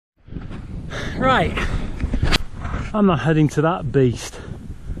Right, I'm not heading to that beast.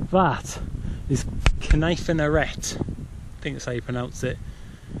 That is Cneifion Arete. I think that's how you pronounce it.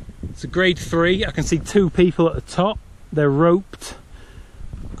 It's a grade 3. I can see 2 people at the top. They're roped.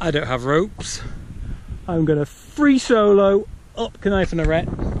 I don't have ropes. I'm going to free solo up Cneifion Arete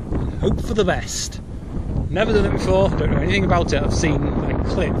and hope for the best. Never done it before, don't know anything about it. I've seen like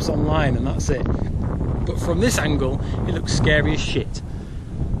clips online and that's it. But from this angle, it looks scary as shit.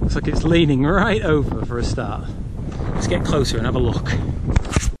 Looks like it's leaning right over for a start. Let's get closer and have a look.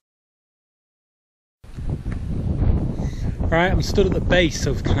 Right, I'm stood at the base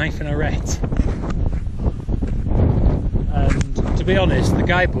of Cneifion Arete. And to be honest, the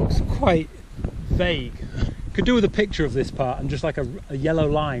guidebooks are quite vague. Could do with a picture of this part and just like a yellow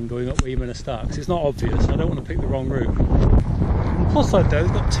line going up where you're going to start, because it's not obvious. I don't want to pick the wrong route. On the plus side though,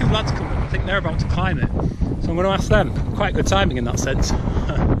 they've got 2 lads coming. I think they're about to climb it. So I'm going to ask them. Quite good timing in that sense.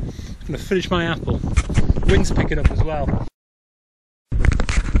 I'm going to finish my apple. Wind's picking up as well.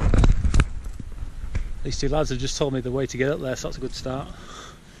 These 2 lads have just told me the way to get up there, so that's a good start.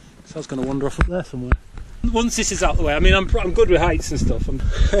 So I was going to wander off up there somewhere. Once this is out of the way, I mean, I'm good with heights and stuff.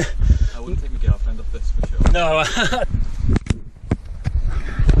 I wouldn't take my girlfriend up this for sure. No.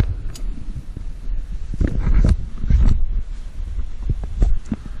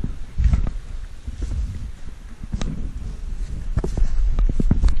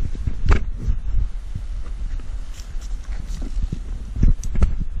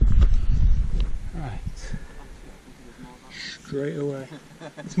 Right. Straight away.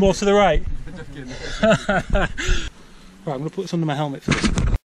 It's more to the right. Right, I'm going to put this under my helmet first.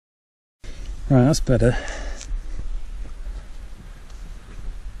 Right, that's better.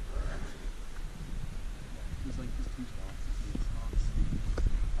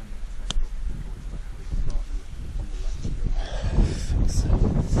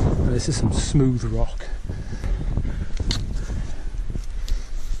 This is some smooth rock.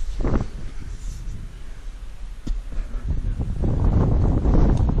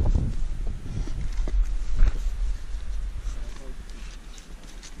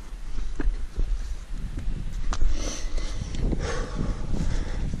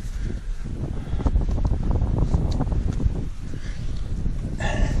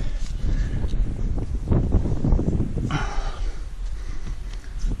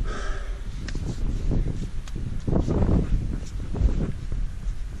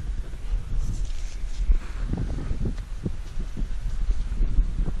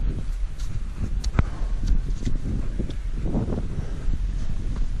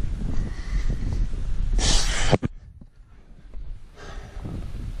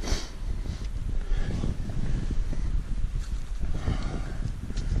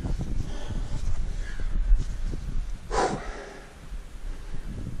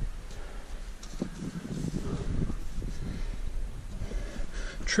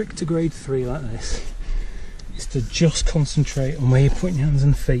 Trick to grade 3 like this is to just concentrate on where you're putting your hands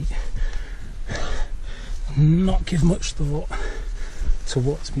and feet and not give much thought to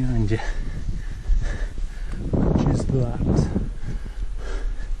what's behind you, which is that.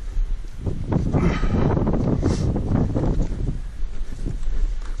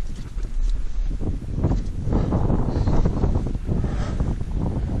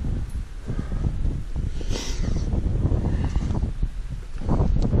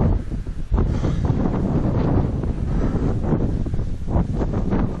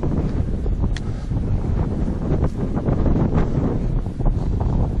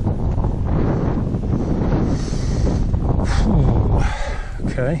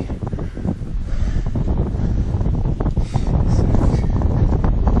 Okay.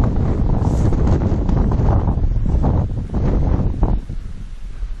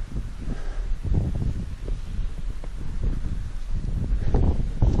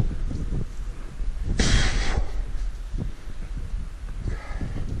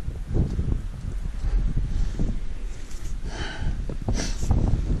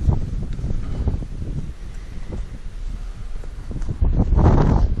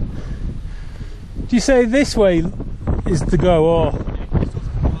 Do you say this way is to go, or?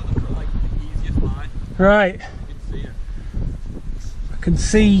 Right. I can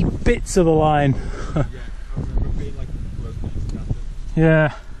see bits of the line.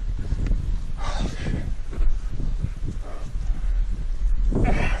 Yeah.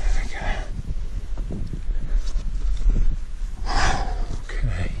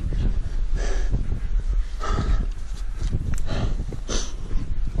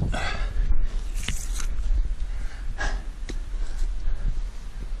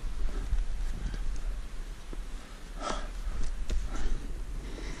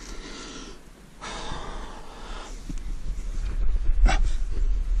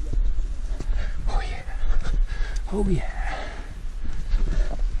 Oh yeah.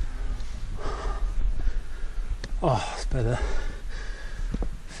 Oh, it's better.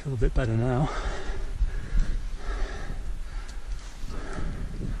 I feel a bit better now.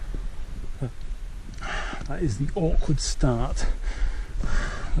 That is the awkward start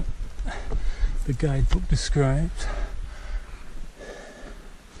the guidebook describes.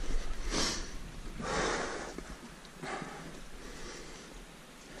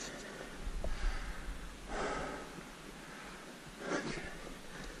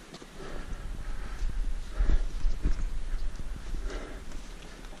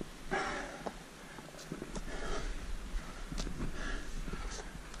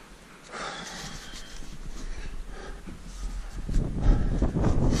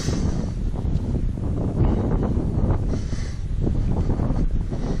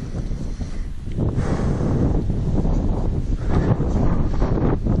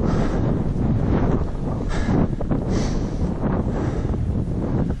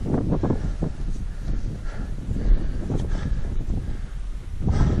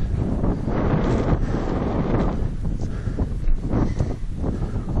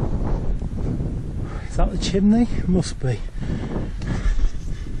 Is that the chimney? Must be.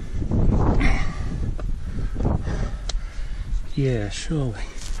 Yeah, surely.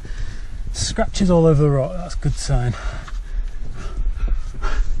 Scratches all over the rock, that's a good sign.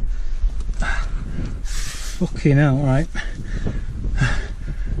 Fucking hell, right.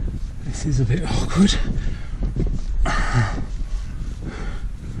 This is a bit awkward.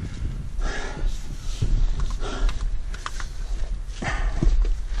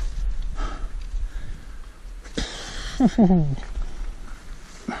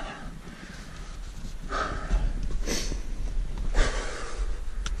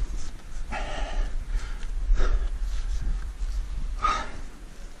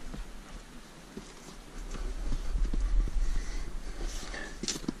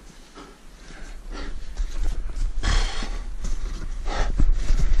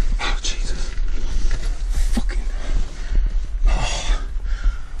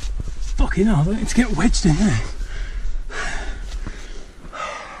 Fucking hell, I don't need to get wedged in there.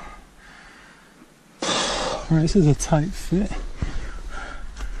 Right, this is a tight fit.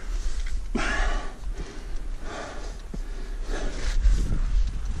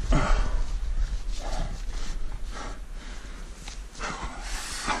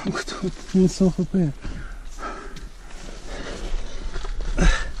 I'm going to put myself up here.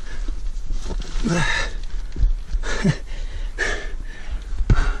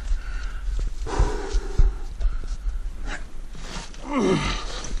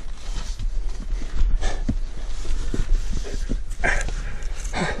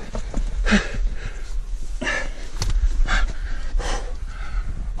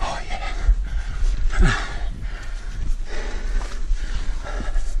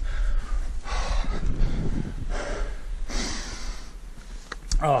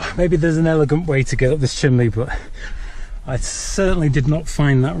 Oh, maybe there's an elegant way to get up this chimney, but I certainly did not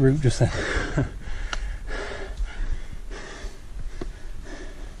find that route just then.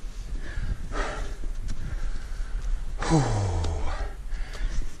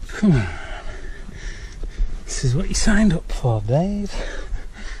 Come on. This is what you signed up for, Dave.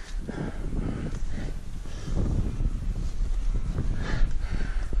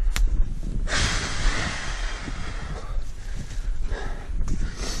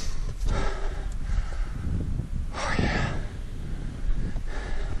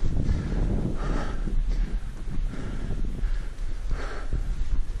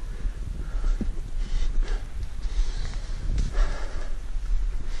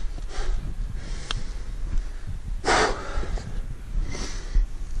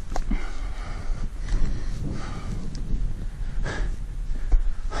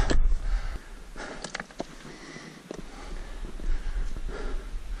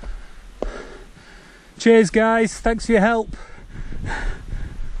 Cheers guys, thanks for your help.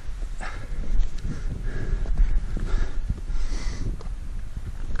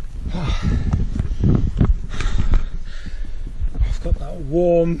 I've got that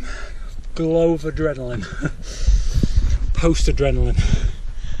warm glow of adrenaline, post-adrenaline.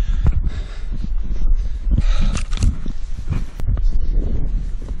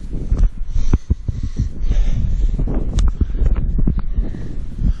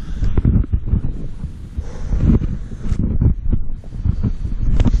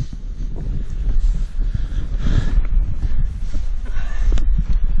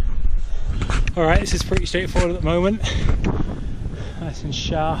 Alright, this is pretty straightforward at the moment. Nice and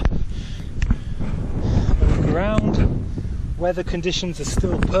sharp. Look around. Weather conditions are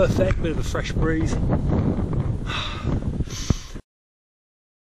still perfect, bit of a fresh breeze.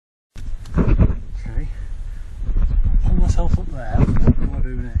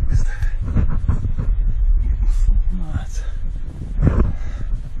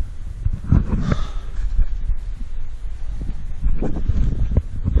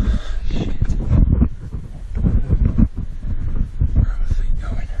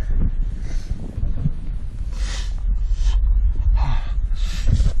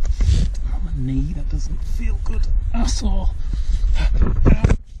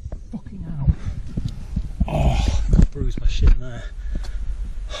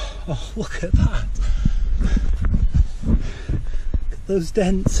 Oh, look at that. Look at those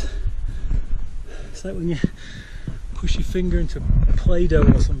dents. It's like when you push your finger into Play-Doh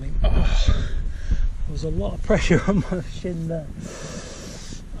or something. Oh, there was a lot of pressure on my shin there.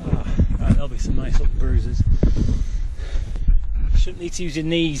 Oh, right, there'll be some nice little bruises. Shouldn't need to use your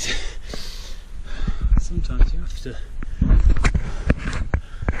knees. Sometimes you have to.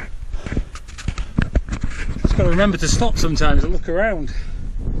 Just got to remember to stop sometimes and look around.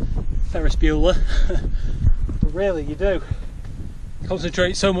 Ferris Bueller. But really, you do.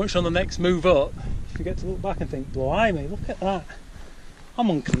 Concentrate so much on the next move up, you forget to look back and think, blimey, look at that.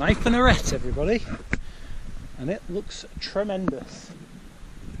 I'm on Cneifion Arete, everybody. And it looks tremendous.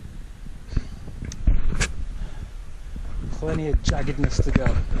 Plenty of jaggedness to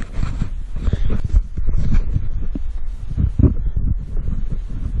go.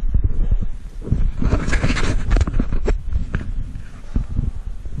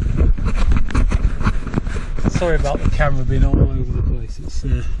 Sorry about the camera being all over the place. It's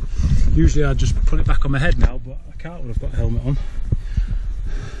usually I'd just put it back on my head now, but I can't when I've got a helmet on.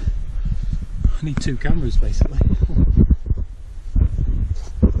 I need two cameras basically.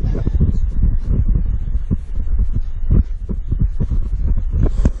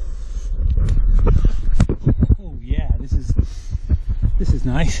 Oh yeah, this is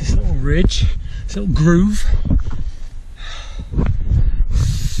nice. This little ridge, this little groove.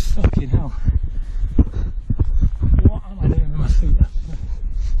 Fucking hell. What am I doing with my feet?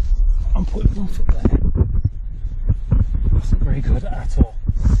 I'm putting one foot there. That's not very good at all.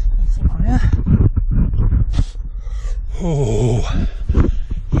 One foot higher. Oh,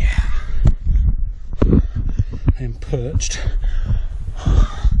 yeah. I'm perched.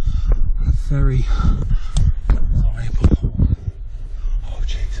 Very reliable hole. Oh,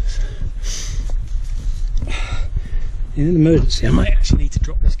 Jesus. In an emergency, I might actually need to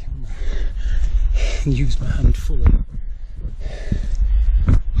drop this camera and use my hand fully.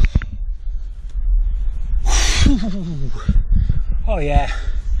 Oh yeah,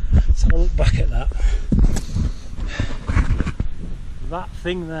 let's have a look back at that. That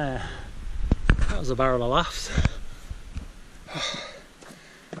thing there, that was a barrel of laughs.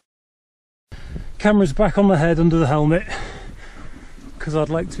 Camera's back on my head under the helmet because I'd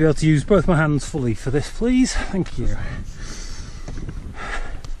like to be able to use both my hands fully for this, please. Thank you.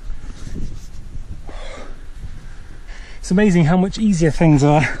 It's amazing how much easier things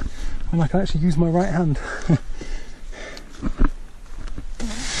are when I can actually use my right hand.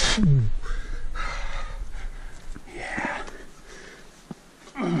 Yeah.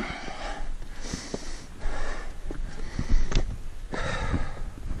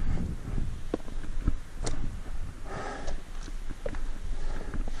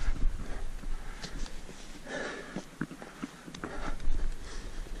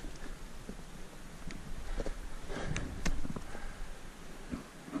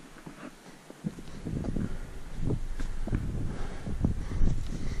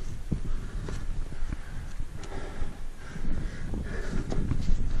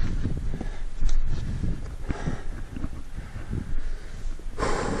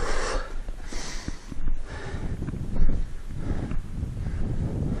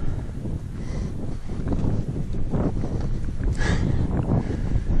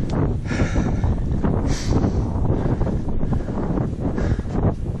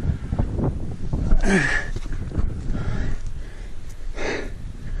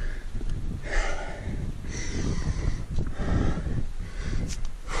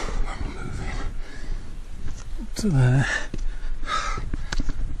 To there.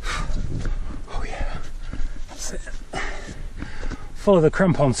 Oh yeah, that's it. Follow the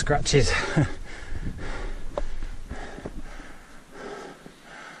crampon scratches.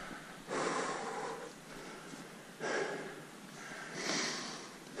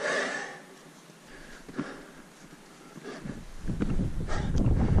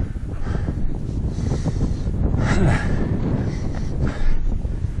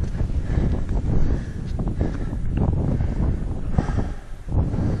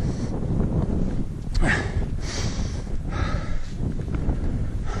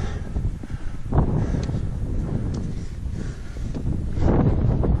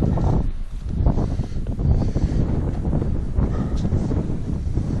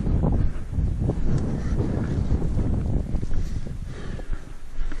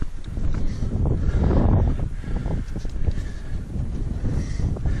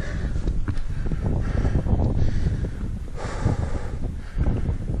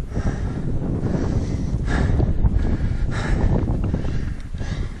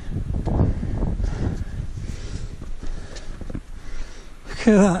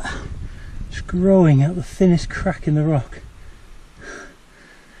 at that. Just growing out the thinnest crack in the rock.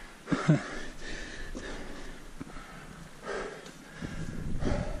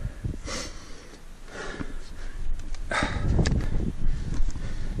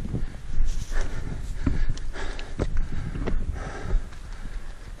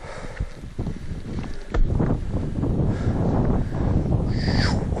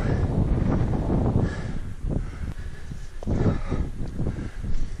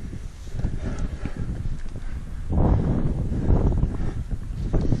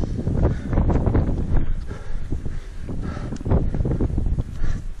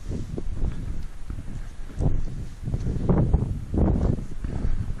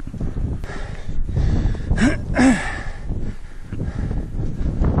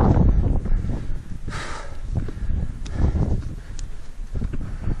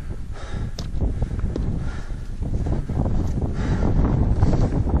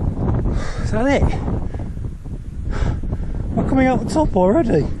 Is that it? We're coming out the top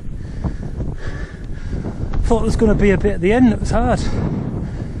already. Thought there was going to be a bit at the end that was hard.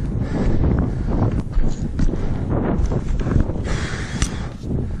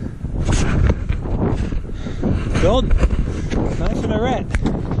 Done. Cneifion Arete.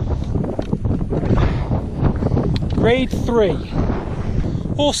 Grade 3.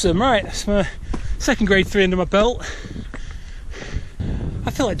 Awesome, right, that's my second grade 3 under my belt. I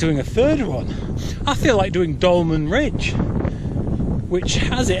feel like doing a third one. I feel like doing Dolman Ridge, which,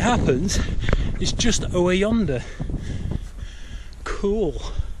 as it happens, is just over yonder. Cool.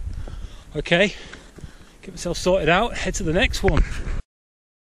 Okay, get myself sorted out, head to the next one.